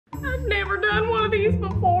I've never done one of these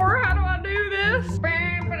before. How do I do this?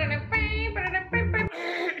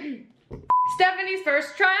 Stephanie's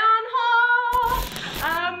first try on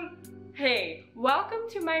haul. Hey, welcome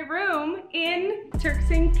to my room in Turks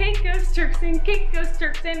and Caicos, Turks and Caicos,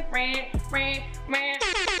 Turks and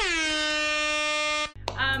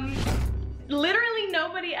literally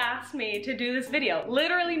nobody asked me to do this video.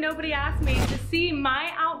 Literally nobody asked me to see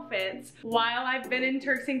my outfits while I've been in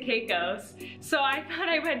Turks and Caicos. So I thought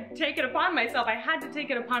I would take it upon myself. I had to take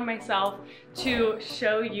it upon myself to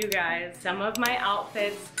show you guys some of my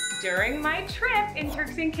outfits during my trip in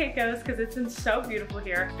Turks and Caicos, because it's been so beautiful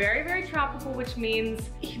here. Very, very tropical, which means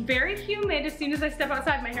very humid. As soon as I step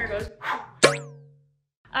outside, my hair goes.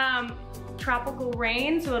 Tropical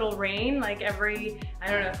rain, so it'll rain like every, I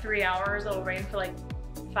don't know, 3 hours. It'll rain for like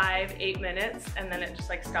 5-8 minutes, and then it just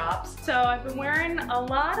like stops. So I've been wearing a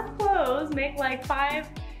lot of clothes, make like 5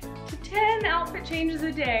 to 10 outfit changes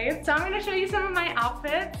a day. So I'm gonna show you some of my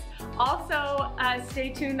outfits. Also, stay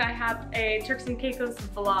tuned, I have a Turks and Caicos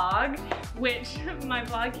vlog, which my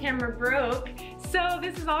vlog camera broke. So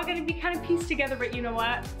this is all gonna be kind of pieced together, but you know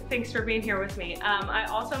what? Thanks for being here with me. I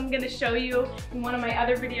also am gonna show you in one of my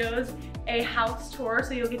other videos a house tour,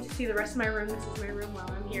 so you'll get to see the rest of my room. This is my room while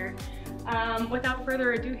I'm here. Without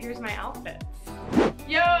further ado, here's my outfits.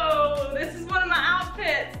 Yo, this is one of my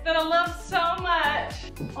outfits that I love so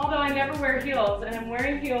much. Although I never wear heels, and I'm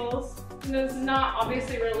wearing heels. You know, this is not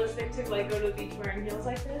obviously realistic to like go to the beach wearing heels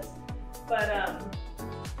like this, but I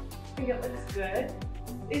think it looks good.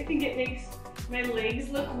 I think it makes my legs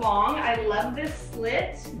look long. I love this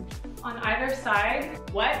slit on either side.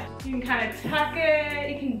 What? You can kind of tuck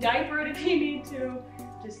it, you can diaper it if you need to.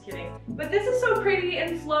 Just kidding. But this is so pretty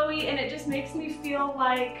and flowy, and it just makes me feel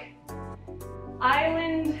like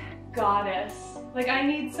island goddess. Like I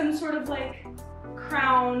need some sort of like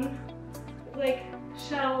crown, like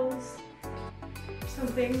shells,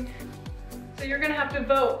 something. So you're gonna have to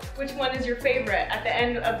vote which one is your favorite at the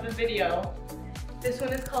end of the video. This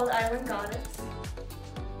one is called Island Goddess.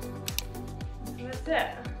 And that's it.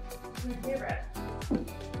 It's my favorite.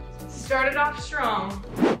 Started off strong.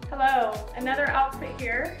 Hello, another outfit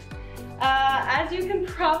here. As you can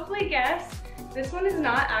probably guess, this one is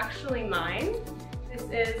not actually mine.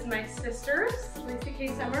 This is my sister's, Lisa K.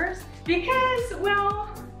 Summers. Because, well,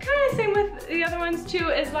 kind of same with the other ones too,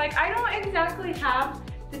 is like I don't exactly have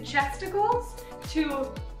the chesticles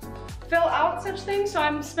to fill out such things, so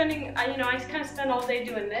I'm spending, you know, I kind of spend all day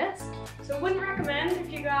doing this. So I wouldn't recommend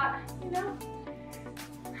if you got, you know,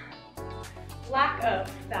 lack of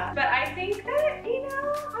that. But I think that, you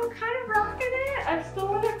know, I'm kind of rocking it. I've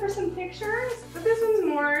stolen it for some pictures, but this one's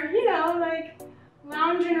more, you know, like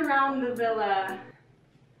lounging around the villa.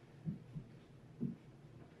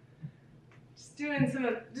 Just doing some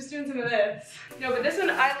of this. No, but this one,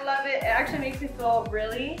 I love it. It actually makes me feel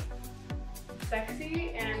really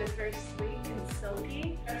sexy, and it's very sleek and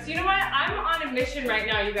silky. So you know what? I'm on a mission right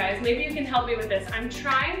now, you guys. Maybe you can help me with this. I'm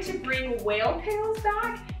trying to bring whale tails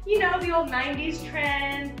back. You know, the old 90s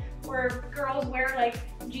trend where girls wear like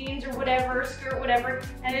jeans or whatever, skirt, whatever,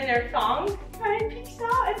 and then their thong kind of peeks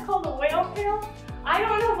out. It's called a whale tail. I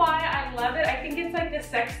don't know why I love it. I think it's like the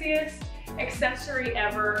sexiest accessory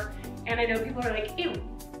ever. And I know people are like, ew,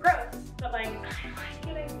 gross. But like, I like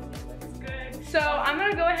it, I think it looks good. So I'm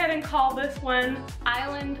gonna go ahead and call this one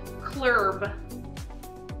Island Clurb.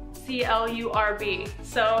 C-L-U-R-B.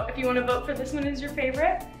 So if you wanna vote for this one as your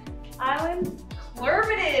favorite, Island Clurb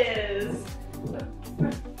it is.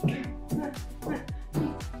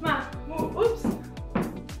 Oops,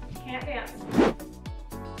 can't dance.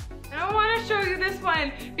 I don't wanna show you this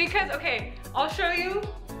one because, okay, I'll show you.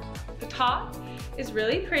 The top is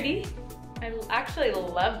really pretty. I actually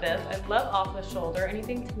love this. I love off the shoulder,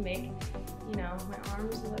 anything to make, you know, my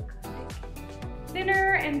arms look like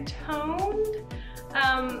thinner and toned.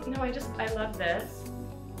 No, I love this.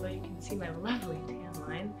 Although you can see my lovely tan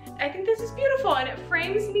line. I think this is beautiful, and it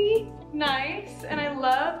frames me nice, and I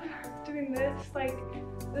love doing this. Like,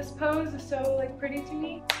 this pose is so like pretty to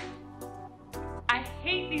me. I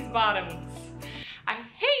hate these bottoms. I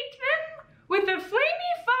hate them with a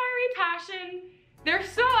flamey, fiery passion. They're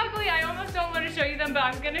so ugly, I almost don't want to show you them, but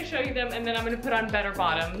I'm gonna show you them, and then I'm gonna put on better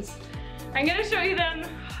bottoms. I'm gonna show you them.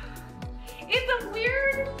 It's a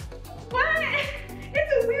weird, what?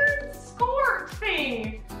 It's a weird skirt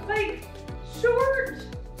thing. Like, short,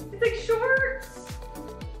 it's like shorts.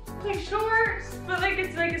 It's like shorts, but like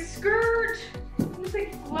it's like a skirt. It's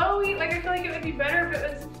like flowy, like I feel like it would be better if it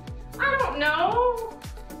was, I don't know.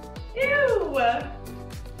 Ew.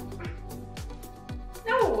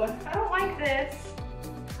 No, I don't like this.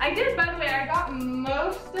 I did, by the way, I got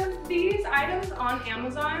most of these items on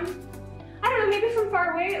Amazon. I don't know, maybe from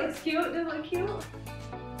far away it looks cute. Does it look cute?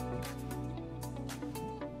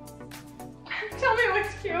 Tell me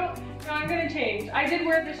what's cute. No, I'm gonna change. I did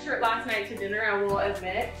wear this shirt last night to dinner, I will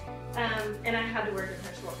admit. And I had to wear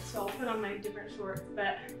different shorts, so I'll put on my different shorts,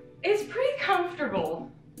 but it's pretty comfortable.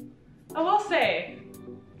 I will say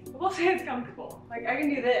it's comfortable. Like, I can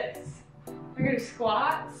do this. I can do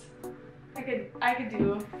squats. I could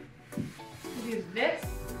do this.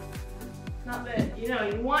 Not that, you know,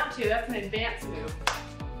 you want to, that's an advanced move.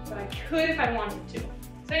 But I could if I wanted to.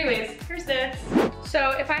 So anyways, here's this.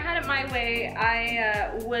 So if I had it my way,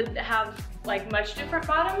 I would have like much different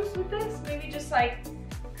bottoms with this. Maybe just like,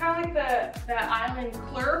 kind of like the island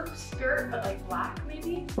clerk skirt, but like black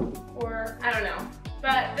maybe? Or, I don't know.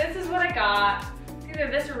 But this is what I got. Either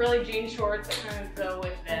this or really jean shorts that kind of go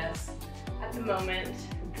with this at the moment.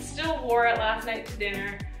 Still wore it last night to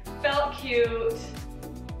dinner. Felt cute.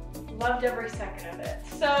 Loved every second of it.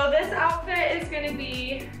 So this outfit is gonna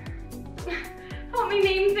be, help me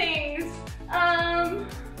name things.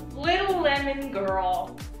 Little Lemon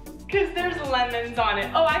Girl. Because there's lemons on it.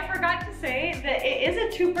 Oh, I forgot to say that it is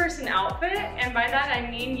a two-person outfit, and by that I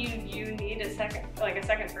mean you need a second, like a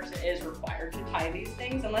second person is required to tie these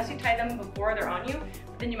things. Unless you tie them before they're on you,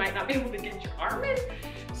 then you might not be able to get your arm in.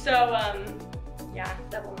 So, yeah,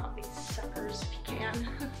 that will not be suckers if you can.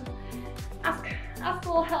 Ask a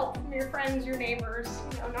little help from your friends, your neighbors,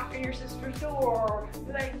 you know, knock on your sister's door.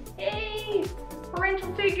 Be like, hey,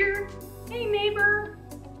 parental figure, hey neighbor.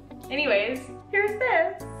 Anyways, here's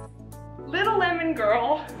this. Little Lemon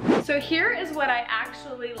Girl. So here is what I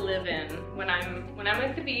actually live in when I'm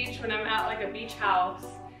at the beach, when I'm at like a beach house.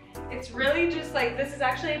 It's really just like, this is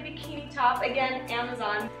actually a bikini top, again,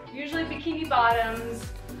 Amazon. Usually bikini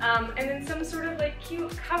bottoms, and then some sort of like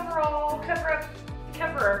cute coverall, cover,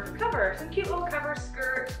 some cute little cover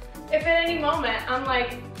skirt. If at any moment I'm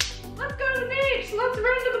like, let's go to the beach, let's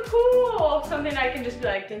run to the pool, something I can just be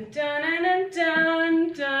like, dun dun dun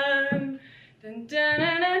dun dun dun dun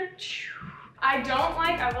dun dun.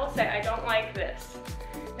 I will say, I don't like this.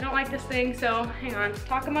 I don't like this thing, so hang on.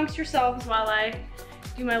 Talk amongst yourselves while I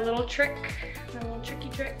do my little trick, my little tricky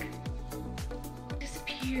trick.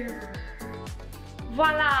 Disappear.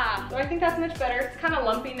 Voila! So I think that's much better. It's kind of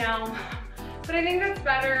lumpy now, but I think that's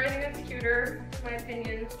better. I think that's cuter, in my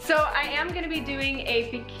opinion. So I am gonna be doing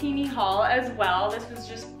a bikini haul as well. This was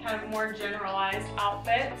just kind of more generalized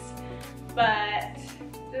outfits, but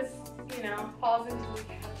this, you know, falls into the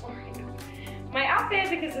category of my outfit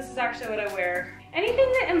because this is actually what I wear. Anything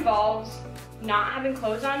that involves not having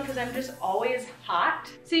clothes on because I'm just always hot.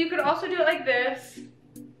 So you could also do it like this,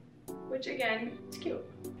 which again, it's cute.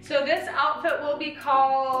 So this outfit will be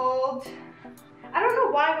called, I don't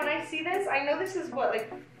know why when I see this, I know this is what,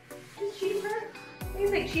 like, is cheetah print? I think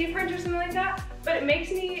it's like cheetah print or something like that, but it makes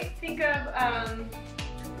me think of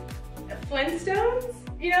Flintstones,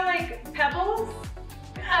 you know, like pebbles.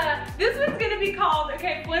 This one's gonna be called,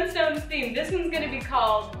 okay, Flintstones theme. This one's gonna be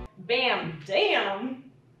called Bam Damn.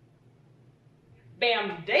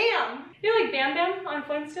 Bam Damn. You know, like Bam Bam on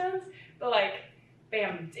Flintstones? But like,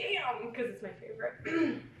 Bam Damn, because it's my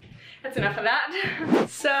favorite. That's enough of that.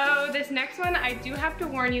 So this next one, I do have to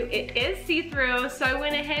warn you, it is see-through, so I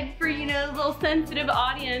went ahead for, you know, a little sensitive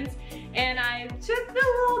audience, and I took the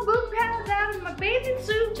little boob pads out of my bathing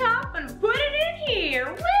suit top and put it in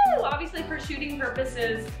here. Woo! Obviously for shooting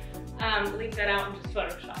purposes, leave that out and just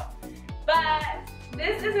Photoshop. But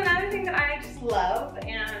this is another thing that I just love,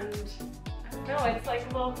 and I don't know, it's like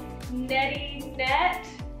a little netty net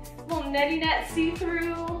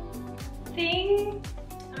see-through thing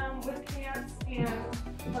with pants, and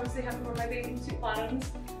obviously have to wear my bathing suit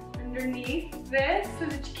bottoms underneath this so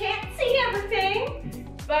that you can't see everything.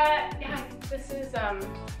 But yeah, this is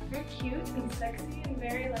very cute and sexy and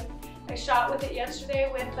very like, I shot with it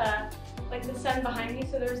yesterday with like the sun behind me,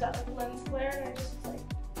 so there's that like lens flare, and I just was like,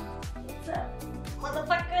 what's up,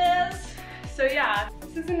 motherfuckers? So yeah,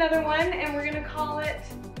 this is another one, and we're gonna call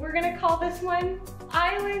this one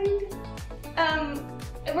Island,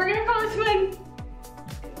 we're gonna call this one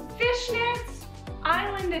Fishnets,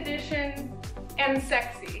 Island Edition, and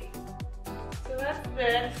Sexy. So that's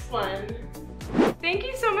this one. Thank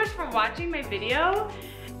you so much for watching my video.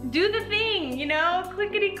 Do the thing, you know,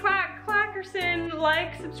 clickety clack, clackerson,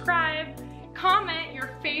 like, subscribe, comment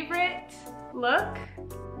your favorite look.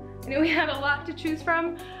 I know we had a lot to choose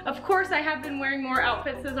from. Of course, I have been wearing more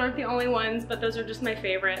outfits. Those aren't the only ones, but those are just my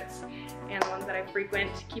favorites and the ones that I frequent.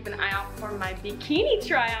 Keep an eye out for my bikini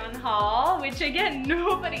try-on haul, which again,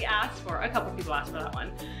 nobody asked for. A couple people asked for that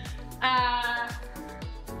one.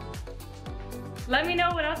 Let me know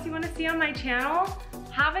what else you want to see on my channel.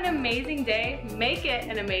 Have an amazing day. Make it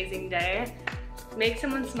an amazing day. Make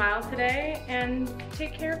someone smile today and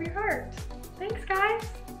take care of your heart. Thanks,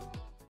 guys.